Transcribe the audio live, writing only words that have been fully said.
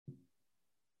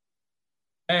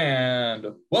And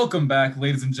welcome back,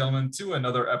 ladies and gentlemen, to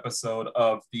another episode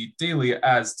of the Daily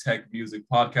Aztec Music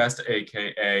Podcast,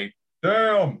 aka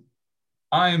Damn.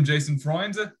 I am Jason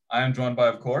Freund. I am joined by,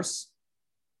 of course,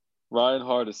 Ryan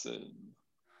Hardison.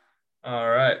 All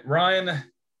right, Ryan.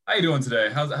 How you doing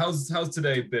today? How's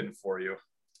today been for you?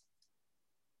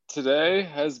 Today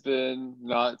has been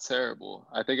not terrible.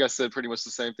 I think I said pretty much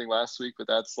the same thing last week, but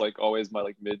that's like always my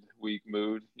midweek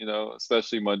mood,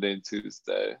 especially Monday and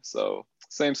Tuesday. So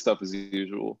same stuff as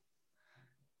usual.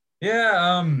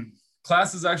 Yeah,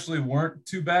 classes actually weren't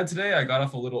too bad today. I got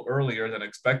off a little earlier than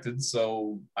expected,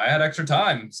 so I had extra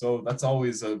time. So that's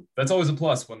always a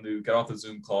plus when you get off the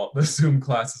Zoom call. The Zoom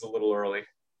class is a little early.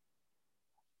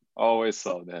 Always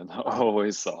solid, man.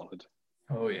 Always solid.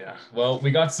 Oh yeah. Well, we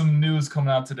got some news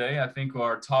coming out today. I think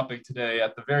our topic today,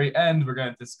 at the very end, we're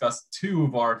going to discuss two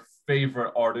of our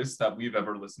favorite artists that we've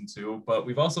ever listened to, but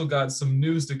we've also got some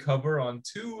news to cover on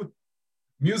two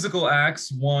musical acts.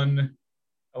 One,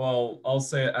 well, I'll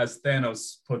say it as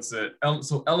Thanos puts it,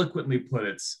 so eloquently put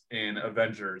it in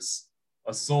Avengers,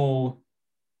 a soul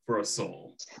for a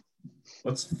soul.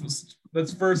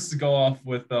 Let's first go off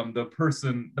with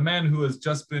the man who has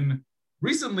just been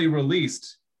recently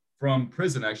released from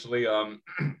prison. Actually, I'm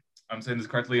saying this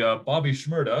correctly. Bobby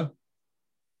Shmurda.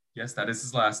 Yes, that is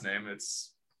his last name.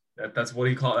 That's what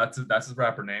he called. That's his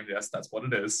rapper name. Yes, that's what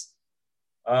it is.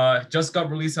 Just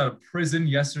got released out of prison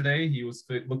yesterday. He was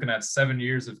looking at 7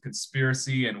 years of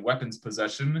conspiracy and weapons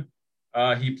possession.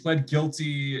 He pled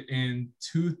guilty in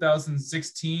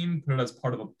 2016, put it as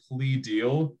part of a plea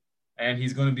deal, and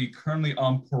he's going to be currently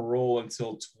on parole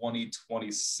until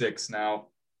 2026. Now,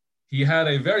 he had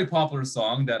a very popular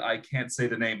song that I can't say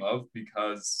the name of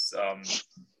because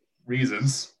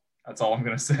reasons. That's all I'm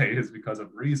going to say is because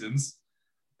of reasons.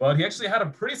 But he actually had a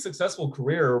pretty successful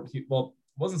career. Well,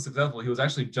 wasn't successful. He was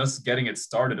actually just getting it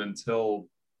started until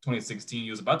 2016. He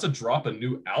was about to drop a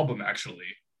new album,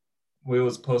 actually. It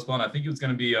was postponed. I think he was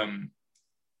going to be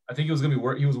he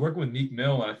was working with Meek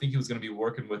Mill, and I think he was going to be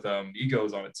working with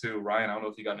Egos on it too. Ryan, I don't know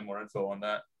if you got any more info on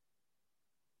that.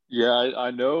 Yeah,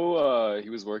 I know he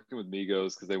was working with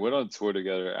Migos because they went on tour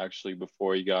together actually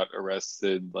before he got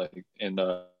arrested, like in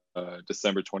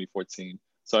December 2014.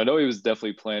 So I know he was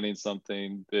definitely planning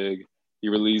something big. He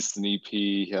released an EP,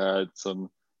 he had some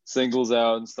singles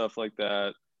out and stuff like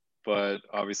that, but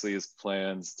obviously his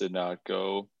plans did not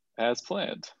go as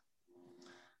planned.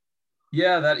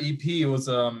 Yeah, that EP was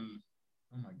oh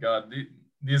my god,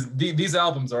 these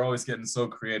albums are always getting so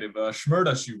creative.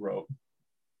 Shmurda, she wrote.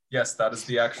 Yes, that is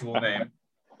the actual name.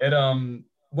 It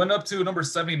went up to number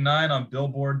 79 on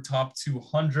Billboard Top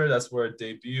 200. That's where it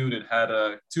debuted. It had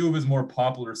two of his more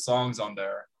popular songs on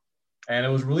there. And it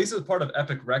was released as part of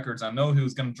Epic Records. I know he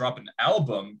was going to drop an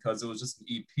album because it was just an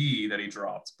EP that he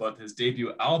dropped, but his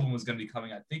debut album was going to be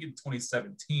coming, I think, in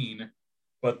 2017.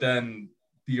 But then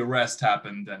the arrest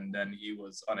happened, and then he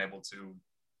was unable to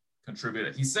contribute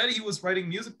it. He said he was writing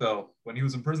music, though, when he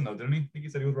was in prison, though, didn't he? I think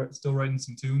he said he was still writing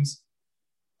some tunes.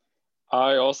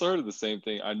 I also heard of the same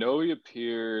thing. I know he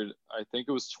appeared, I think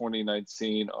it was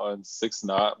 2019 on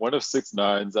 6ix9ine, one of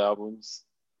 6ix9ine's albums.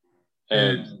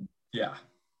 And yeah.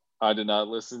 I did not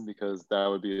listen because that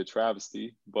would be a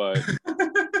travesty, but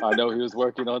I know he was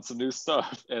working on some new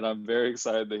stuff and I'm very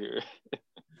excited to hear it.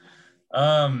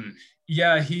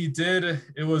 Yeah, he did.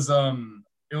 It was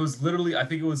literally, I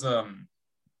think it was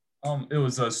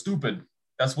Stupid.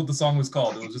 That's what the song was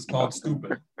called. It was just called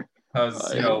Stupid. Because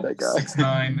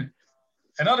 6ix9ine,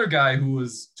 another guy who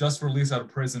was just released out of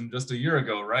prison just a year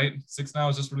ago, right? 6ix9ine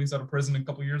was just released out of prison a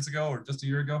couple years ago, or just a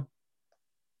year ago.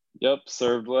 Yep,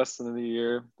 served less than a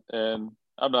year, and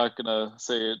I'm not gonna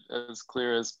say it as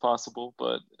clear as possible,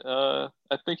 but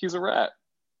I think he's a rat.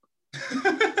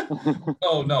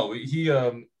 Oh no,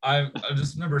 I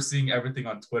just remember seeing everything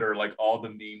on Twitter, like all the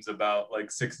memes about like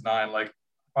 6ix9ine, like,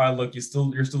 all right, look, you're still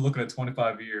looking at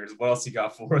 25 years. What else you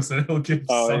got for us? And it'll give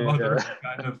other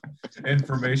kind of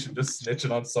information, just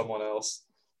snitching on someone else.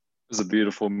 It was a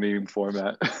beautiful meme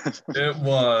format. It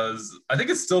was. I think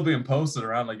it's still being posted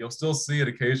around. Like, you'll still see it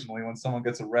occasionally when someone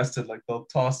gets arrested. Like, they'll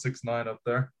toss 6ix9ine up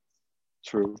there.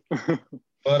 True.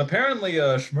 But apparently,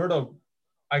 Shmurda,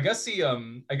 I guess he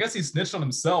snitched on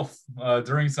himself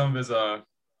during some of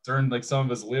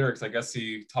his lyrics. I guess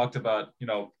he talked about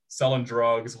selling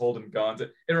drugs, holding guns.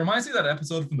 It reminds me of that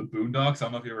episode from the Boondocks. I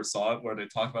don't know if you ever saw it, where they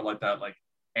talk about like that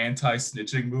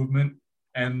anti-snitching movement.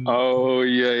 And oh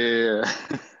yeah.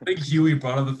 I think Huey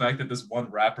brought up the fact that this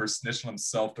one rapper snitched on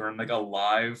himself during like a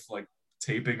live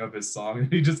taping of his song,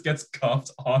 and he just gets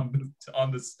cuffed on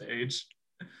the stage.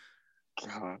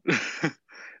 God.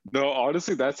 No,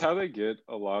 honestly, that's how they get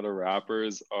a lot of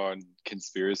rappers on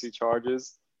conspiracy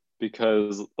charges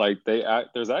because like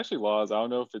there's actually laws. I don't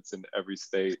know if it's in every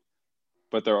state,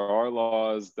 but there are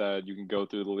laws that you can go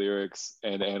through the lyrics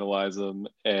and analyze them,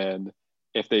 and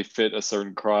if they fit a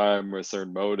certain crime or a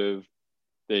certain motive,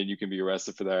 then you can be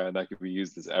arrested for that, and that could be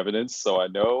used as evidence. So I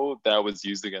know that was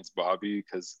used against Bobby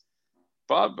because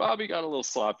Bobby got a little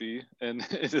sloppy in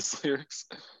his lyrics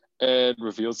and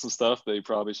revealed some stuff they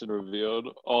probably shouldn't have revealed.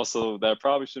 Also, that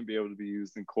probably shouldn't be able to be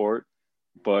used in court.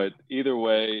 But either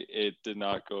way, it did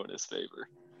not go in his favor.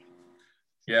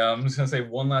 Yeah, I'm just gonna say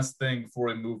one last thing before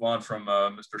we move on from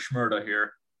Mr. Shmurda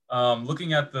here.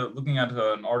 Looking at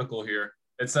an article here,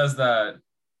 it says that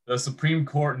the Supreme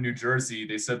Court in New Jersey,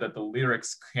 they said that the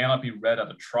lyrics cannot be read at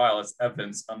a trial as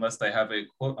evidence unless they have a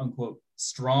quote unquote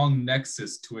strong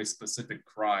nexus to a specific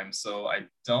crime. So I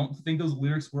don't think those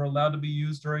lyrics were allowed to be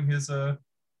used during his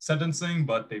sentencing,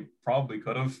 but they probably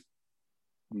could have.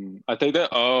 I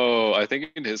think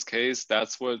in his case,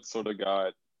 that's what sort of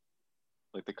got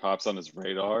like the cops on his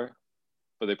radar,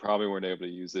 but they probably weren't able to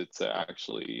use it to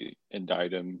actually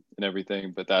indict him and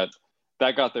everything. But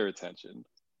that got their attention.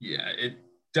 Yeah, it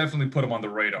definitely put him on the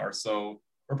radar. So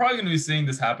we're probably going to be seeing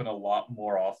this happen a lot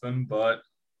more often. But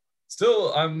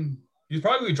still, he's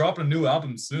probably gonna be dropping a new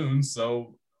album soon.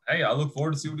 So hey, I look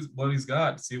forward to see what he's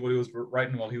got, see what he was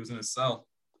writing while he was in his cell.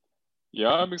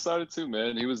 Yeah, I'm excited too,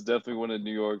 man. He was definitely one of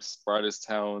New York's brightest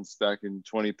talents back in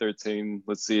 2013.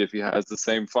 Let's see if he has the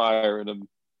same fire in him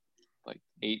like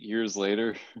 8 years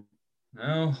later.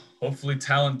 No, hopefully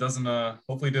talent doesn't.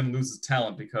 Hopefully he didn't lose his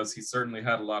talent because he certainly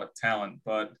had a lot of talent.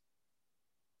 But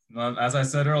as I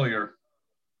said earlier,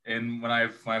 and when I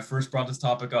first brought this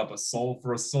topic up, a soul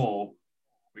for a soul,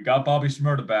 we got Bobby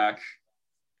Shmurda back,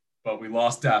 but we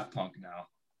lost Daft Punk now.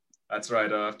 That's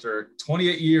right. After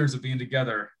 28 years of being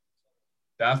together,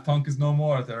 Daft Punk is no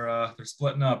more. They're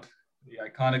splitting up. The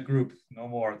iconic group, no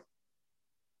more.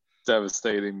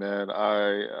 Devastating, man.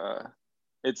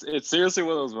 It's seriously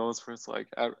one of those moments where it's like,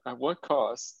 at what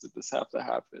cost did this have to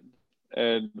happen?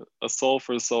 And a soul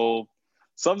for soul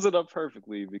sums it up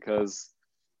perfectly because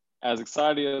as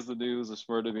exciting as the news of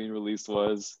Shmurda being released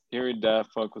was, hearing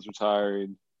Daft Punk was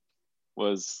retiring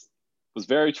was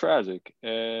very tragic.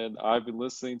 And I've been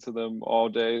listening to them all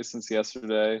day since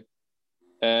yesterday,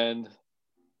 and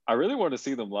I really want to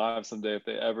see them live someday if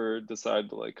they ever decide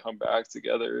to like come back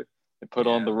together and put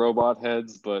on Yeah. the robot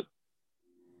heads, but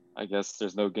I guess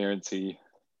there's no guarantee.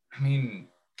 I mean,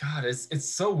 God,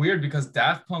 it's so weird because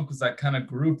Daft Punk was that kind of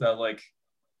group that like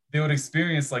they would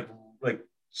experience like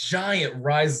giant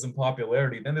rises in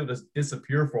popularity, then they would just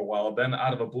disappear for a while. Then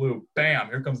out of a blue, bam,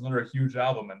 here comes another huge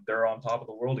album, and they're on top of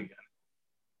the world again.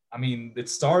 I mean, it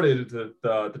started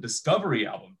the Discovery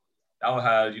album that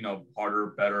had harder,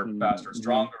 better, faster, Mm-hmm.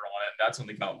 stronger on it. That's when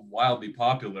they got wildly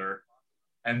popular,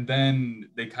 and then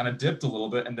they kind of dipped a little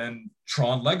bit, and then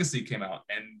Tron Legacy came out,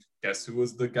 and guess who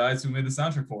was the guys who made the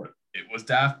soundtrack for it? It was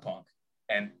Daft Punk,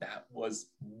 and that was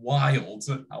wild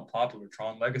how popular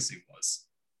Tron Legacy was.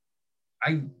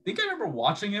 I think I remember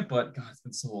watching it, but God, it's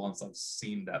been so long since I've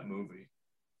seen that movie.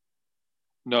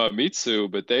 No, me too.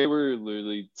 But they were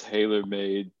literally tailor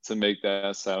made to make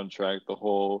that soundtrack, the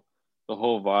whole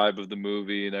vibe of the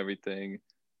movie and everything.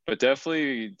 But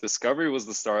definitely Discovery was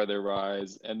the star of their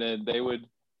rise. And then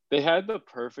they had the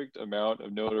perfect amount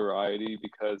of notoriety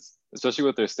because especially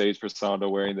with their stage persona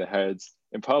wearing the heads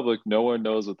in public, no one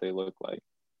knows what they look like.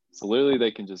 So literally they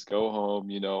can just go home,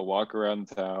 walk around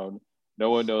town. No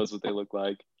one knows what they look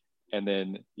like. And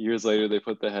then years later they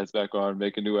put the heads back on,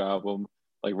 make a new album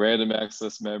like Random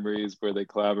Access Memories, where they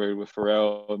collaborated with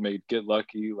Pharrell and made Get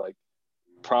Lucky, like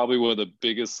probably one of the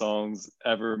biggest songs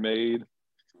ever made,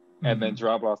 and then Mm-hmm.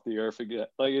 drop off the earth again.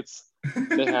 Like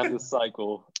they have this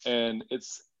cycle, and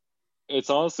it's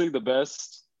honestly the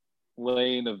best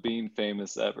lane of being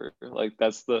famous ever. Like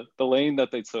that's the lane that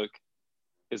they took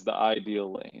is the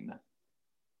ideal lane.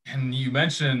 And you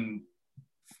mentioned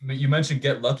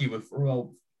Get Lucky with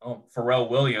Pharrell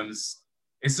Williams.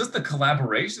 It's just the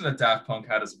collaboration that Daft Punk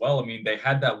had as well. I mean, they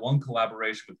had that one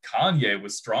collaboration with Kanye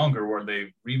with Stronger, where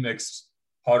they remixed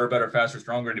Harder, Better, Faster,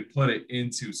 Stronger, and they put it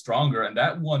into Stronger, and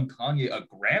that won Kanye a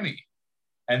Grammy.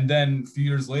 And then a few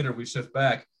years later, we shift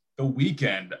back. The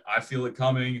Weekend, I Feel It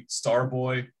Coming,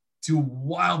 Starboy, two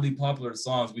wildly popular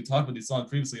songs. We talked about these songs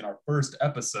previously in our first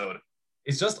episode.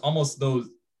 It's just almost those.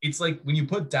 It's like when you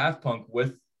put Daft Punk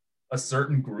with a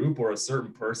certain group or a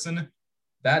certain person,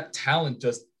 that talent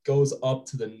just goes up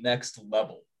to the next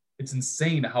level. It's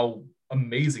insane how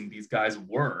amazing these guys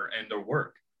were and their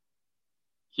work.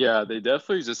 Yeah, they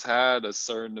definitely just had a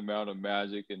certain amount of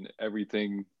magic in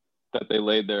everything that they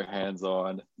laid their hands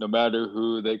on. No matter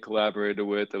who they collaborated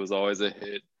with, it was always a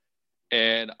hit.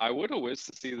 And I would have wished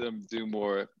to see them do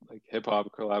more like hip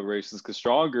hop collaborations because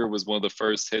Stronger was one of the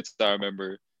first hits I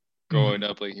remember growing Mhm.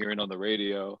 up, like hearing on the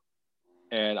radio.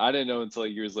 And I didn't know until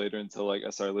like years later, until like I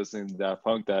started listening to Daft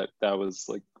Punk, that that was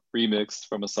like remixed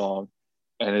from a song.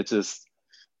 And it just,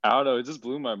 I don't know, it just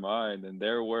blew my mind. And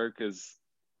their work is,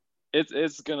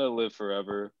 it's gonna live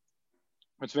forever,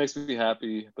 which makes me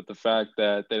happy. But the fact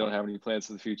that they don't have any plans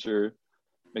for the future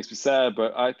makes me sad.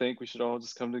 But I think we should all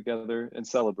just come together and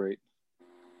celebrate.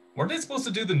 Weren't they supposed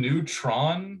to do the new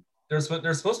Tron? There's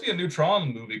supposed to be a new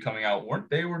Tron movie coming out. Weren't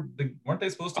they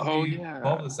supposed to Oh be involved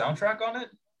yeah, with the soundtrack on it?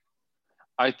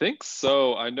 I think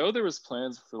so. I know there was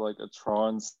plans for like a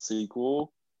Tron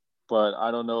sequel, but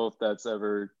I don't know if that's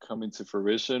ever coming to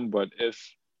fruition. But if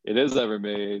it is ever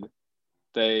made,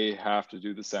 they have to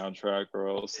do the soundtrack or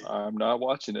else I'm not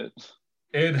watching it.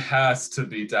 It has to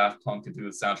be Daft Punk to do the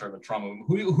soundtrack of a Tron movie.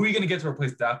 Who are you gonna get to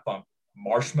replace Daft Punk?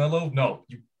 Marshmello? No,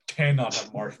 you cannot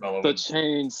have Marshmello. The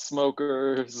chain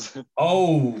smokers.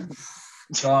 Oh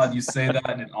God, you say that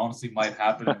and it honestly might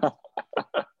happen.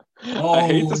 I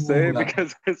hate to say Oh, it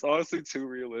because it's honestly too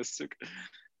realistic.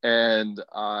 And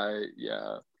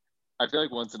yeah, I feel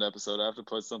like once an episode, I have to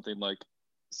put something like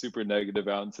super negative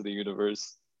out into the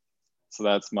universe. So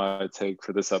that's my take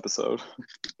for this episode.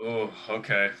 oh,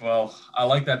 okay. Well, I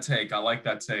like that take. I like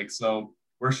that take. So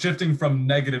we're shifting from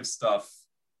negative stuff.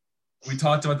 We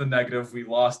talked about the negative. We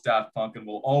lost Daft Punk, and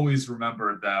we'll always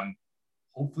remember them.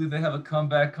 Hopefully, they have a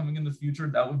comeback coming in the future.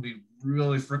 That would be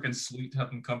really freaking sweet to have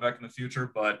them come back in the future.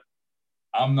 But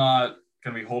I'm not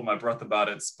gonna be holding my breath about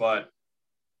it. But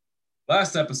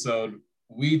last episode,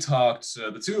 we talked.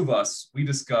 The two of us, we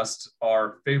discussed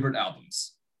our favorite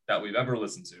albums that we've ever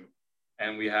listened to,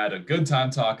 and we had a good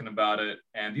time talking about it.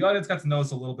 And the audience got to know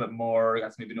us a little bit more.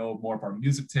 Got to maybe know more of our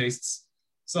music tastes.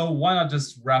 So why not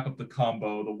just wrap up the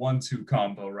combo, the 1-2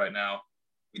 combo right now?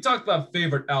 We talked about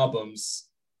favorite albums.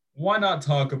 Why not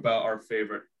talk about our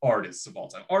favorite artists of all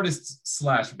time, artists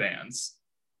slash bands?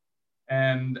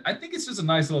 And I think it's just a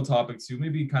nice little topic to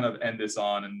maybe kind of end this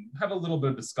on and have a little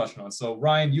bit of discussion on. So,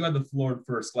 Ryan, you had the floor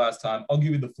first last time. I'll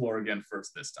give you the floor again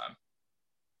first this time.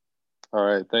 All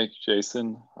right. Thank you,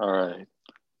 Jason. All right.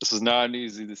 This was not an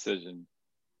easy decision.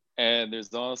 And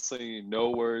there's honestly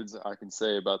no words I can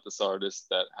say about this artist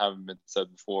that haven't been said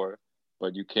before.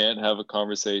 But you can't have a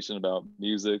conversation about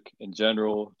music in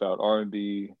general, about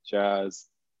R&B, jazz,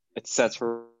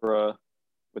 etc.,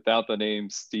 without the name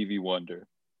Stevie Wonder.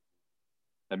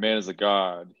 That man is a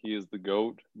god. He is the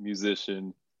GOAT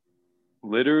musician.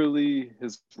 Literally,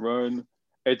 his run,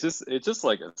 it just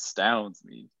like astounds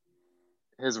me.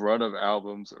 His run of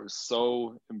albums are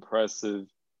so impressive,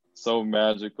 so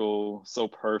magical, so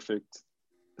perfect.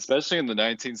 Especially in the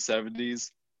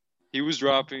 1970s, he was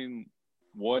dropping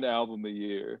one album a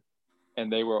year,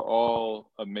 and they were all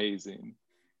amazing.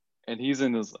 And he's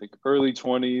in his like early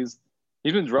 20s.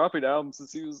 He's been dropping albums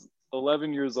since he was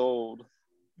 11 years old.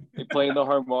 He playing the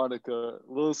harmonica,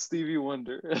 little Stevie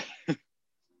Wonder.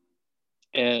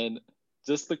 And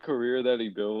just the career that he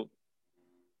built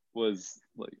was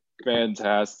like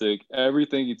fantastic.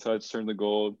 Everything he touched turned to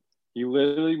gold. He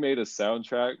literally made a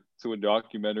soundtrack to a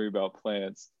documentary about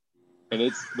plants. And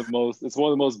it's one of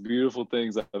the most beautiful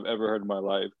things I've ever heard in my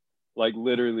life. Like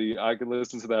literally, I could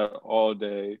listen to that all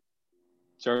day.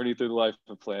 Journey through the life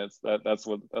of plants. That's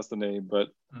the name. But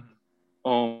Mhm.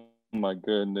 oh my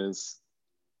goodness,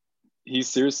 he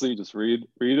seriously just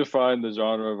redefined the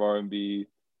genre of R&B,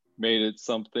 made it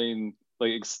something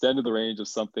like extended the range of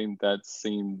something that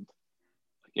seemed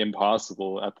like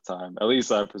impossible at the time. At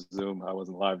least I presume I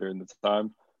wasn't alive during the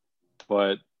time.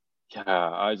 But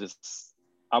yeah,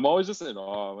 I'm always just in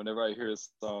awe whenever I hear his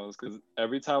songs because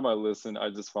every time I listen, I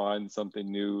just find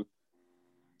something new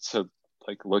to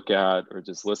like look at or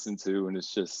just listen to, and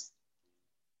it's just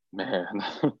man,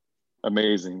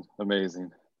 amazing,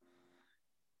 amazing.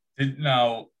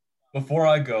 Now, before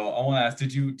I go, I want to ask: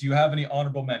 do you have any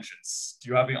honorable mentions? Do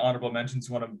you have any honorable mentions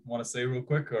you want to say real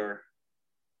quick, or?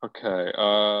 Okay,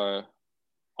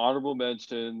 honorable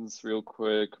mentions, real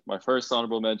quick. My first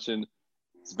honorable mention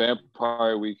is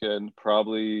Vampire Weekend,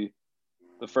 probably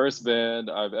the first band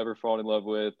I've ever fallen in love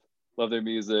with. Love their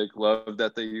music, love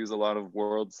that they use a lot of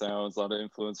world sounds, a lot of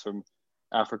influence from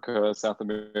Africa, South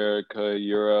America,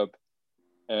 Europe.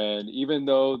 And even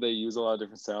though they use a lot of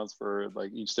different sounds for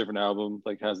like each different album,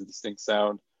 like has a distinct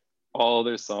sound, all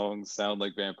their songs sound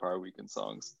like Vampire Weekend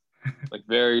songs. Like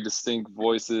very distinct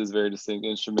voices, very distinct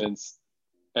instruments,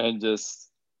 and just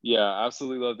yeah,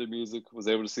 absolutely love their music. Was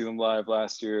able to see them live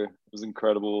last year. It was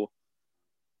incredible.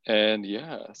 And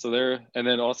yeah, so there. And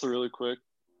then also really quick,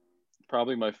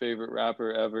 probably my favorite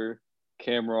rapper ever,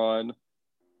 Cameron.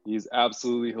 He's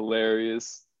absolutely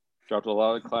hilarious. Dropped a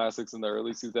lot of classics in the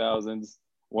early 2000s.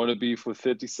 Won a beef with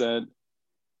 50 Cent,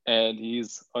 and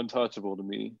he's untouchable to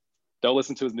me. Don't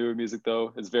listen to his newer music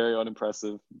though; it's very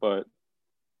unimpressive. But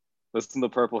listen to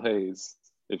Purple Haze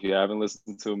if you haven't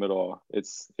listened to him at all.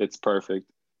 It's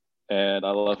perfect, and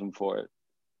I love him for it.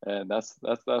 And that's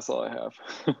all I have.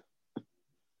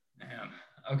 Man.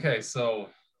 Okay, so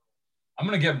I'm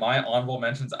gonna get my honorable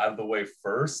mentions out of the way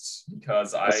first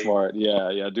because That's smart.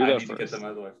 Yeah. Do I that need to get them first. out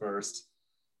of the way first.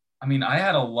 I mean, I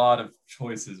had a lot of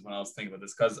choices when I was thinking about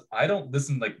this because I don't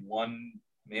listen like one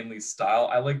mainly style.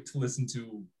 I like to listen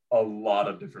to a lot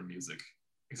of different music,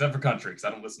 except for country because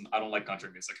I don't like country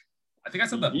music. I think I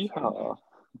said that before Yeehaw. though.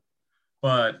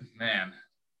 But man,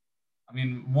 I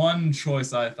mean, one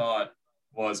choice I thought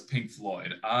was Pink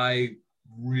Floyd. I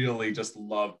really just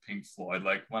love Pink Floyd.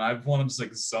 Like when I want to just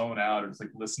like zone out or just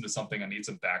like listen to something, I need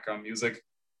some background music,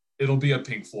 it'll be a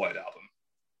Pink Floyd album.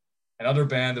 Another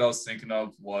band that I was thinking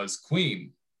of was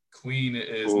Queen. Queen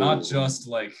is Ooh. not just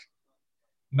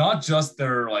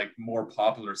their like more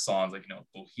popular songs like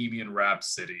Bohemian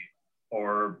Rhapsody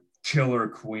or Killer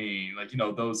Queen, like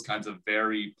those kinds of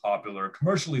very popular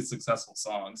commercially successful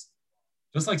songs.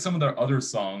 Just like some of their other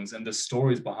songs and the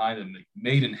stories behind them, like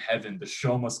Made in Heaven, The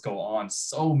Show Must Go On,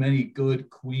 so many good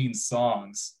Queen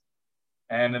songs.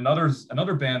 And another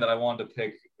band that I wanted to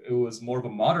pick, it was more of a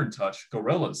modern touch,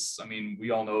 Gorillaz. I mean,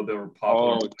 we all know they were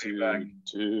popular Oh, way back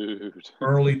dude.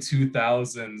 early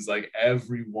 2000s. Like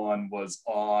everyone was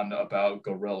on about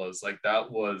Gorillaz. Like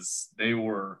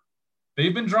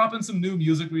they've been dropping some new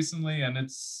music recently, and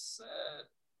it's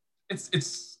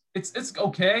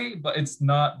okay, but it's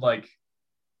not like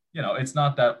it's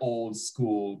not that old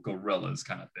school Gorillaz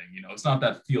kind of thing. It's not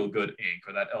that Feel Good Inc.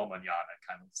 or that El Manana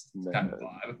kind of Man,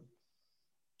 vibe.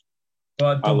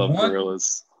 But I the love one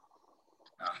Gorillas.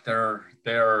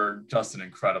 they're just an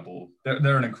incredible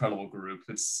they're an incredible group.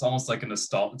 It's almost like a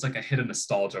nostalgia. It's like a hit of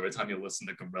nostalgia every time you listen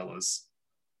to Gorillaz.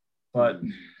 But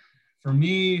Mm. for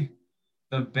me,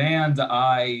 the band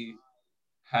I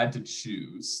had to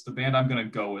choose, the band I'm gonna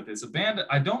go with is a band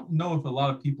I don't know if a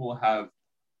lot of people have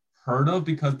heard of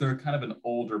because they're kind of an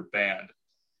older band.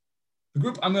 The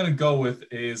group I'm gonna go with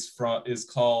is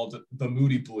called the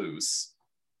Moody Blues.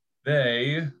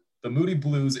 They the Moody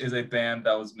Blues is a band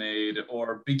that was made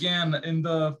or began in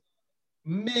the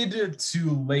mid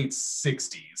to late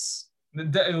 60s.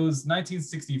 It was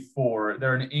 1964.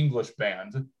 They're an English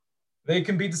band. They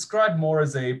can be described more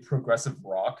as a progressive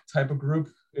rock type of group.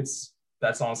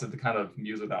 That's honestly the kind of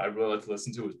music that I really like to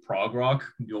listen to is prog rock.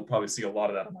 You'll probably see a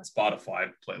lot of that on my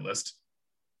Spotify playlist.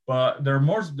 But they're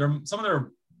some of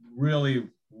their really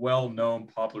well-known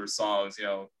popular songs,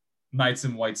 Nights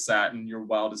in White Satin, Your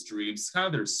Wildest Dreams, kind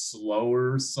of their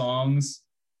slower songs.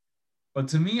 But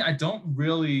to me, I don't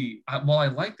really, while I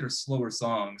like their slower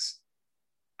songs,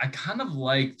 I kind of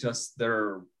like just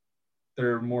their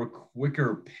more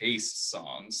quicker paced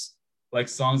songs, like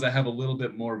songs that have a little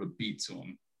bit more of a beat to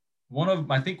them.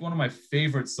 I think one of my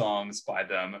favorite songs by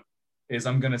them is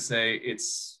I'm gonna say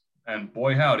and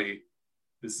boy howdy,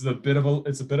 this is it's a bit of a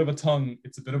it's a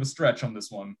bit of a stretch on this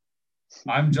one.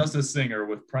 I'm just a singer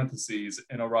with parentheses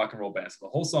in a rock and roll band. So the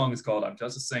whole song is called I'm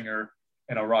Just a Singer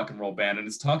in a Rock and Roll Band. And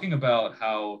it's talking about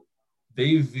how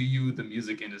they view the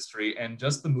music industry and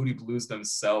just the Moody Blues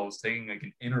themselves, taking like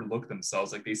an inner look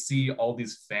themselves. Like they see all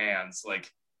these fans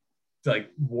like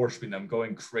worshiping them,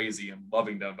 going crazy and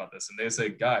loving them about this. And they say,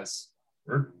 guys,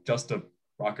 we're just a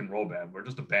rock and roll band. We're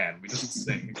just a band. We just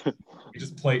sing. We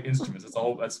just play instruments.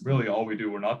 That's really all we do.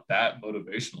 We're not that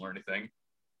motivational or anything.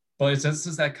 But it's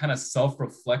just that kind of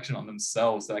self-reflection on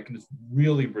themselves that I can just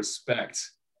really respect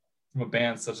from a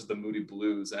band such as the Moody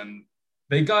Blues. And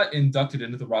they got inducted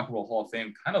into the Rock and Roll Hall of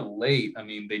Fame kind of late. I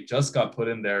mean, they just got put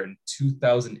in there in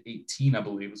 2018, I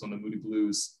believe, was when the Moody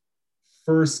Blues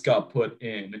first got put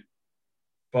in.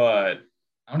 But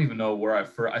I don't even know where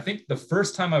I think the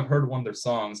first time I've heard one of their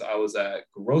songs, I was at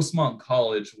Grossmont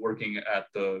College working at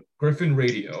the Griffin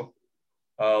Radio.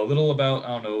 A little about, I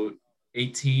don't know,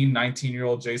 18,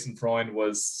 19-year-old Jason Freund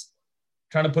was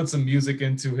trying to put some music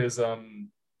into his trying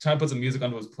to put some music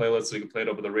onto his playlist so he could play it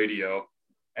over the radio.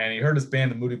 And he heard his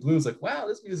band, the Moody Blues, like, wow,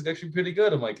 this music is actually pretty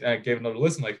good. I gave another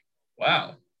listen, like,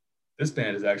 wow, this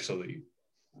band is actually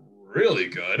really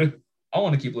good. I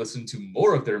want to keep listening to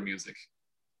more of their music.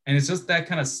 And it's just that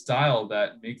kind of style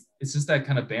it's just that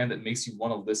kind of band that makes you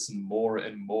want to listen more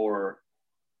and more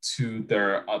to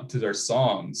their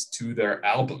songs, to their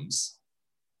albums.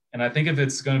 And I think if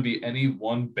it's going to be any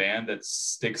one band that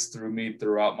sticks through me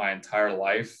throughout my entire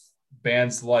life,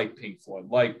 bands like Pink Floyd,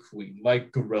 like Queen,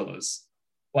 like Gorillaz,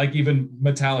 Like even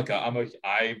Metallica.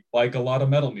 I like a lot of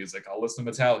metal music. I'll listen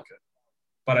to Metallica.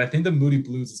 But I think the Moody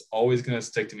Blues is always gonna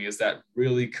stick to me as that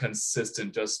really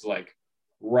consistent, just like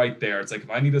right there. It's like if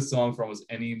I need a song for almost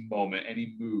any moment,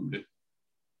 any mood,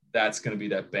 that's gonna be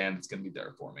that band that's gonna be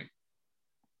there for me.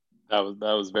 That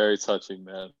was very touching,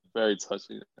 man. Very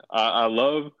touching. I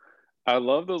love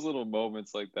those little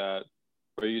moments like that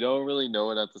where you don't really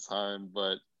know it at the time,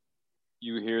 but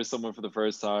you hear someone for the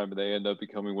first time and they end up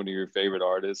becoming one of your favorite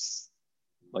artists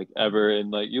like ever.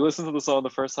 And like you listen to the song the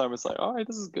first time, it's like, all right,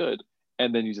 this is good.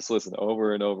 And then you just listen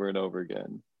over and over and over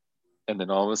again. And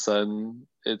then all of a sudden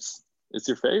it's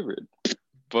your favorite.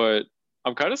 But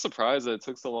I'm kind of surprised that it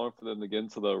took so long for them to get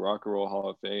into the Rock and Roll Hall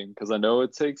of Fame because I know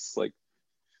it takes like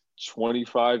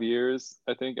 25 years,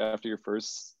 I think, after your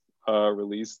first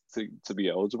release to be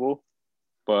eligible.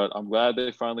 But I'm glad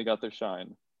they finally got their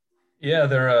shine.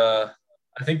 Yeah,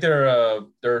 I think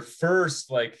their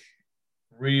first like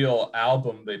real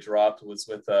album they dropped was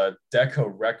with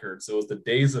Deco Records. So it was the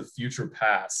Days of Future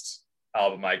Past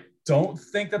album. I don't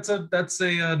think that's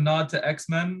a nod to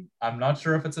X-Men. I'm not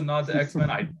sure if it's a nod to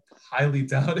X-Men. I highly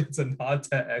doubt it's a nod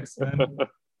to X-Men.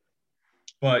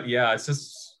 But yeah,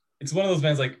 it's one of those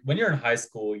bands like when you're in high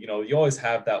school, you always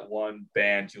have that one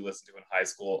band you listen to in high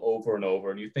school over and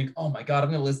over, and you think, oh my God,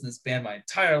 I'm gonna listen to this band my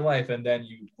entire life. And then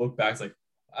you look back, it's like,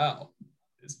 wow,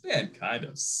 this band kind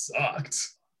of sucked.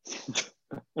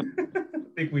 I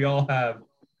think we all have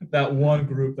that one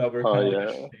group that we're Oh kind of like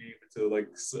yeah. ashamed to like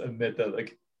admit that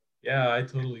like, yeah, I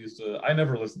totally used to. I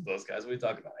never listened to those guys. What are you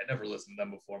talking about? I never listened to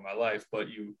them before in my life, but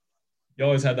you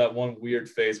always had that one weird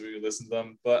phase where you listen to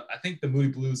them. But I think the Moody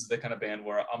Blues is the kind of band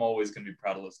where I'm always going to be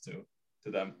proud to listen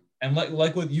to them. And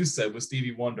like what you said with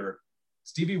Stevie Wonder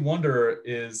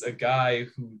is a guy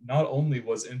who not only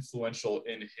was influential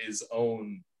in his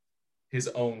own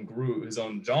group, his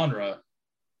own genre,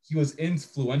 he was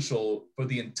influential for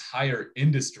the entire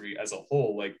industry as a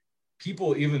whole. Like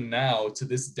people even now to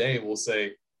this day will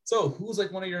say, so who's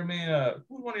like one of your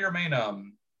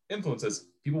main influences?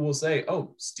 People will say,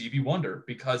 oh, Stevie Wonder,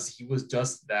 because he was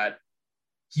the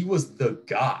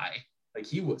guy. Like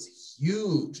he was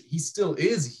huge. He still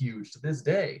is huge to this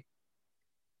day.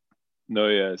 No,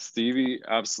 yeah. Stevie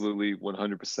absolutely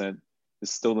 100%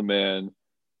 is still the man.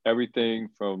 Everything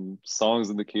from Songs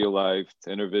in the Key of Life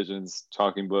to Intervisions,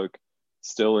 Talking Book,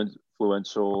 still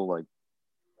influential, like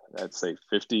I'd say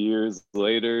 50 years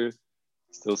later,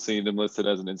 still seeing them listed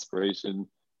as an inspiration.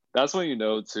 That's when you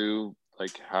know too,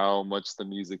 like how much the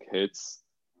music hits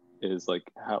is like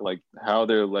how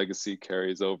their legacy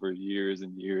carries over years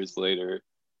and years later,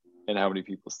 and how many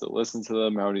people still listen to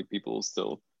them, how many people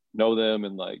still know them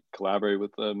and like collaborate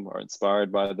with them or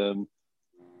inspired by them.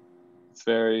 It's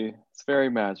very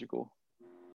magical.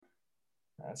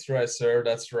 That's right, sir.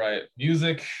 That's right.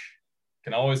 Music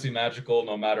can always be magical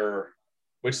no matter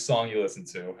which song you listen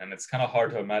to. And it's kind of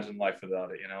hard to imagine life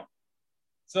without it.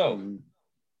 So Mm.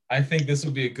 I think this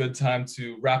would be a good time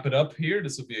to wrap it up here.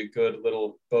 This would be a good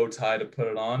little bow tie to put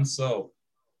it on. So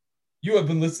you have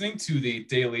been listening to the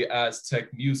Daily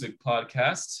Aztec Music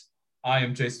Podcast. I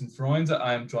am Jason Freund.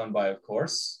 I am joined by, of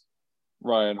course,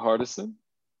 Ryan Hardison.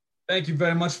 thank you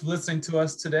very much for listening to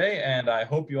us today, and I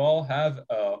hope you all have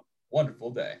a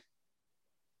wonderful day.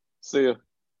 See ya.